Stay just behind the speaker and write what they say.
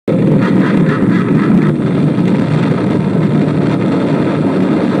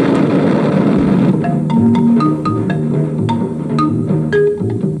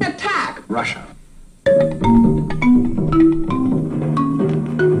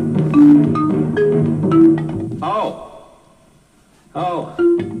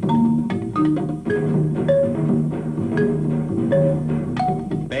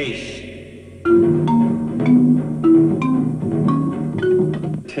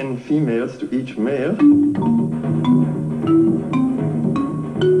10 females to each male.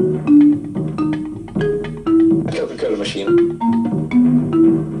 Coca-Cola machine.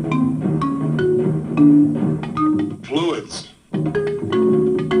 Fluids.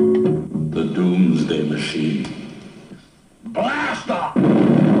 The Doomsday Machine. Blast off!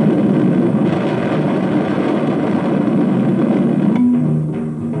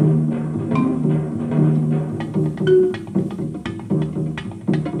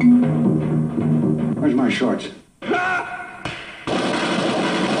 Where's my shorts?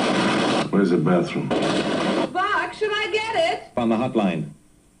 Where's the bathroom? Buck, should I get it? On the hotline.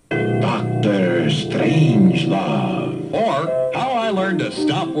 Dr. Strangelove. Or How I Learned to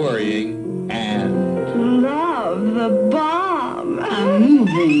Stop Worrying and Love the Bomb. A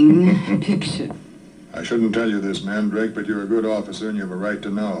moving picture. I shouldn't tell you this, Mandrake, but you're a good officer and you have a right to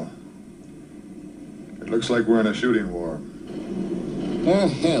know. It looks like we're in a shooting war. Oh,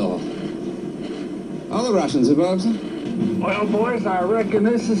 hell. All the Russians above, sir? Well, boys, I reckon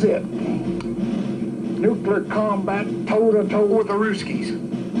this is it. Nuclear combat toe-to-toe with the Ruskies.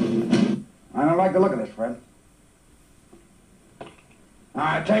 I don't like the look of this, Fred.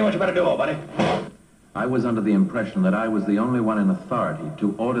 I tell you what you better do, old buddy. I was under the impression that I was the only one in authority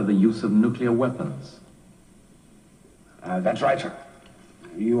to order the use of nuclear weapons. That's right, sir.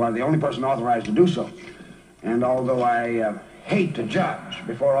 You are the only person authorized to do so. And although I hate to judge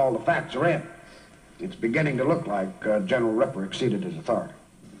before all the facts are in, it's beginning to look like General Ripper exceeded his authority.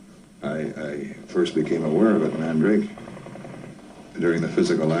 I first became aware of it, Mandrake, during the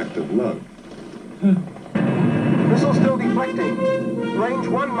physical act of love. Missile still deflecting. Range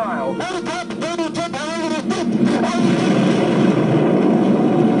 1 mile. Start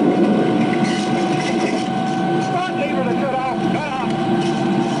lever to cut off. Cut off.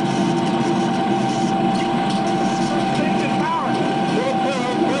 Suspension power.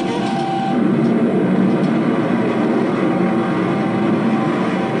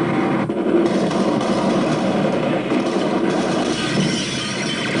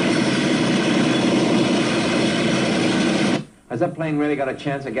 Has that plane really got a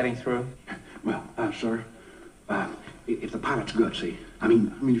chance of getting through? Well, sir, if the pilot's good, see, I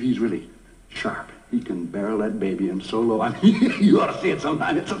mean, if he's really sharp, he can barrel that baby in so low. I mean, you ought to see it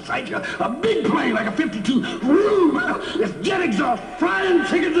sometime. It's a sight. A big plane like a 52. It's jet exhaust, frying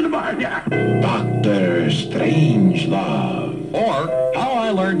chickens in the barn, yeah. Dr. Strangelove. Or How I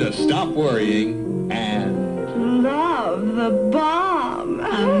Learned to Stop Worrying and Love the Bomb.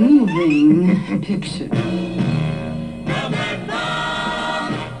 A moving picture.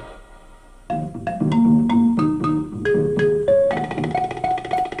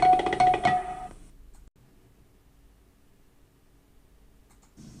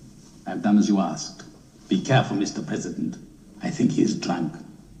 I've done as you asked. Be careful, Mr. President. I think he is drunk.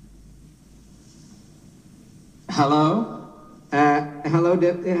 Hello? Hello,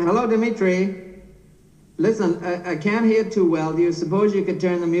 Dimitri. Listen, I can't hear too well. Do you suppose you could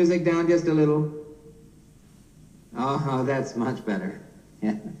turn the music down just a little? Oh, that's much better.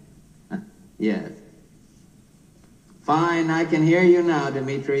 Yeah. Yes. Fine, I can hear you now,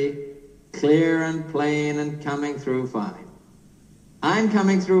 Dimitri. Clear and plain and coming through fine. I'm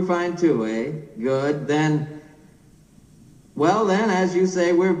coming through fine too, eh? Good, then... Well then, as you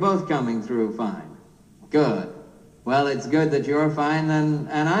say, we're both coming through fine. Good. Well, it's good that you're fine then,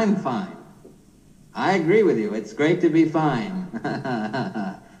 and I'm fine. I agree with you. It's great to be fine.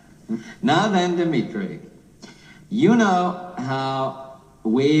 Now then, Dimitri, you know how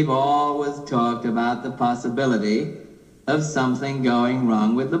we've always talked about the possibility of something going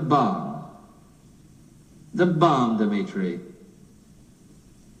wrong with the bomb. The bomb, Dimitri.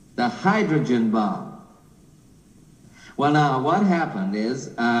 The hydrogen bomb. Well, now, what happened is,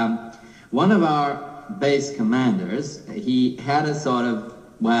 one of our base commanders, he had a sort of,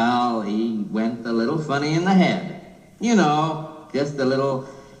 well, he went a little funny in the head. You know, just a little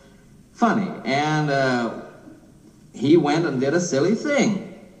funny. And he went and did a silly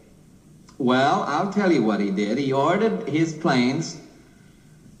thing. Well, I'll tell you what he did. He ordered his planes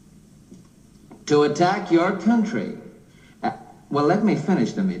to attack your country. Well, let me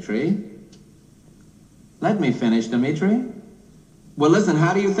finish, Dimitri. Let me finish, Dimitri. Well, listen,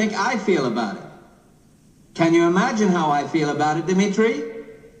 how do you think I feel about it? Can you imagine how I feel about it, Dimitri?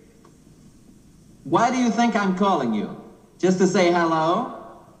 Why do you think I'm calling you? Just to say hello?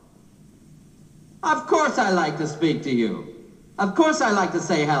 Of course I like to speak to you. Of course I like to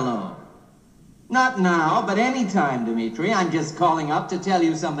say hello. Not now, but any time, Dimitri. I'm just calling up to tell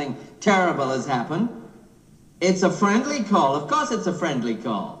you something terrible has happened. It's a friendly call. Of course it's a friendly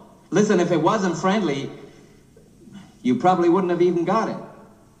call. Listen, if it wasn't friendly, you probably wouldn't have even got it.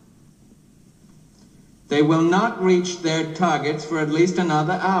 They will not reach their targets for at least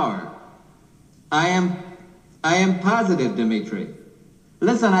another hour. I am positive, Dmitri.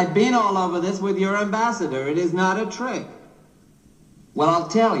 Listen, I've been all over this with your ambassador. It is not a trick. Well, I'll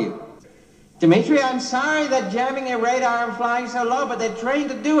tell you. Dmitri, I'm sorry that jamming a radar and flying so low, but they're trained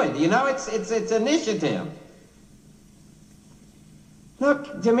to do it. You know, it's initiative.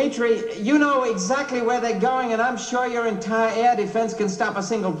 Look, Dmitri, you know exactly where they're going, and I'm sure your entire air defense can stop a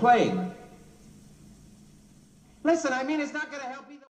single plane. Listen, I mean, it's not going to help either.